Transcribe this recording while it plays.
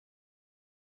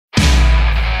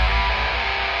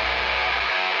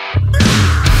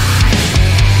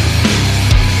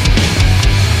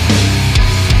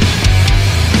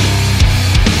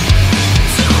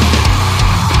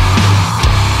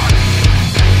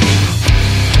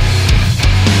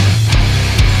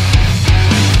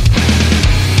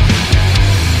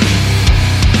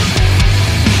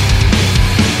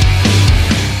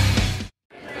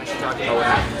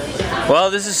Well,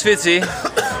 this is Fitzy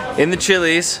in the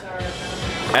Chili's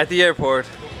at the airport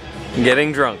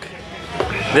getting drunk.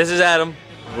 This is Adam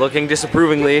looking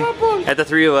disapprovingly at the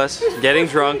three of us getting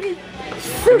drunk.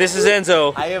 And this is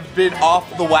Enzo. I have been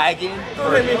off the wagon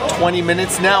for 20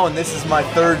 minutes now and this is my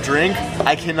third drink.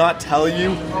 I cannot tell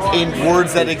you in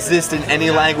words that exist in any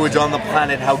language on the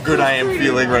planet how good I am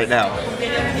feeling right now.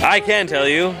 I can tell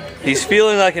you, he's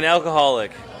feeling like an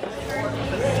alcoholic.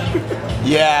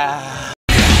 Yeah.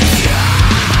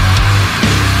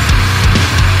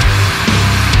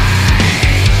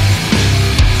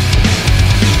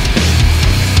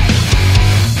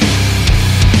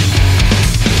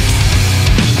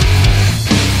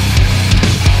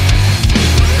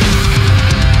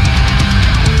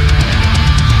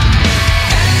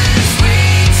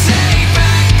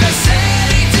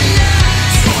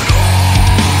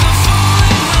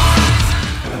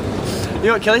 You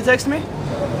know what Kelly texted me?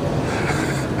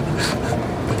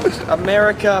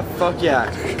 America, fuck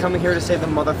yeah. Coming here to save the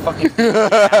motherfucking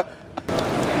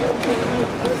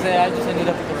I just ended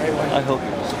up at the right one. I hope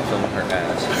you're just filming her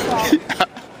ass.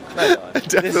 I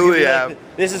definitely am.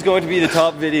 This is going to be the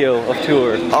top video of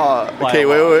tour. Okay,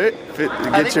 wait.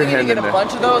 Get your hand in get there. a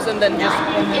bunch of those and then just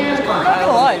I'm not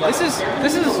gonna lie, this is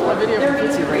a video for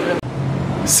Fitzy right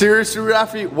now. Seriously,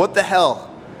 Rafi, what the hell?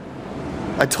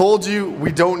 I told you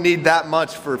we don't need that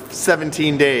much for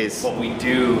 17 days. But we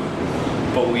do.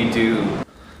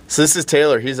 So this is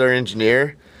Taylor, he's our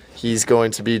engineer. He's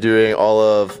going to be doing all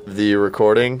of the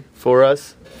recording for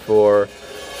us for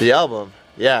the album.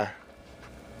 Yeah.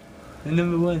 And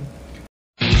number one.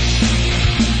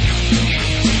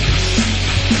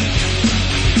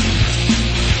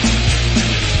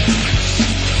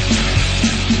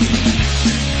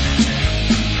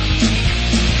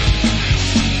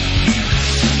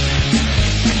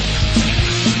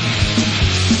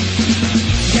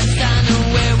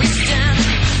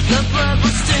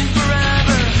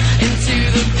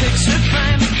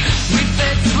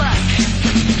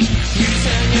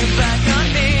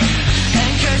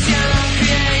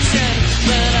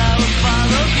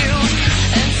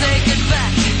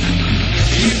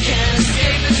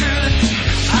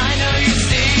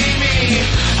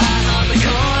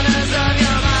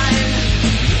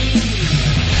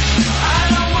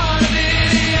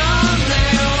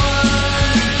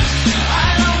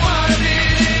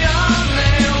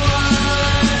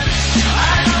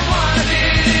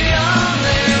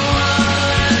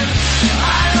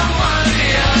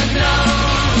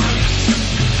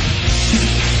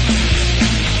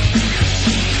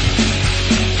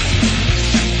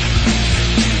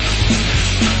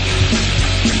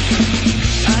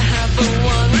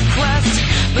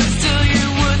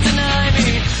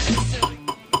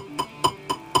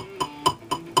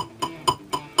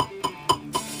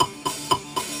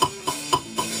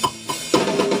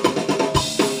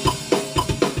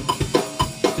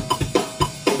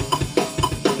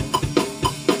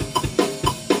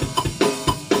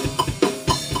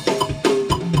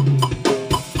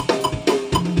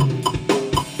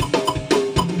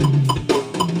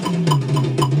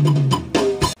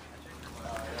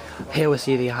 Here we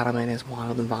see the Adam in his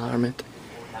wild environment.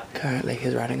 Currently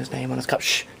he's writing his name on his cup.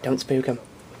 Shh, don't spook him.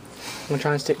 I'm gonna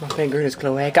try and stick my finger in his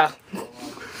cloaca.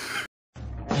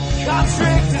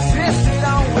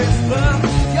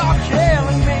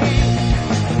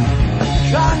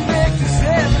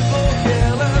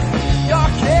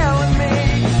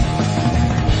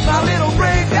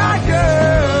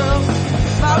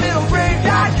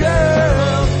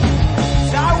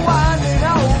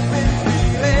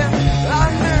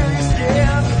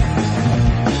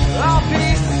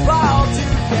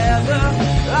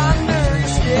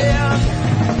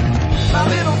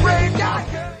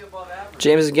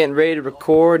 James is getting ready to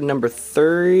record number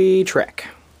 3 track.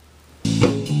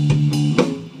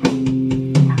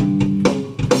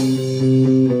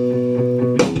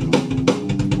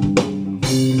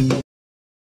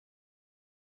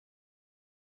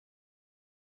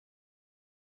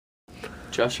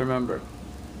 Just remember,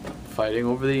 fighting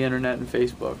over the internet and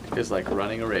Facebook is like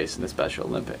running a race in the Special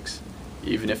Olympics.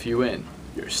 Even if you win,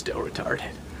 you're still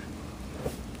retarded.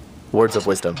 Words of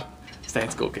wisdom. Stay in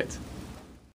school, kids.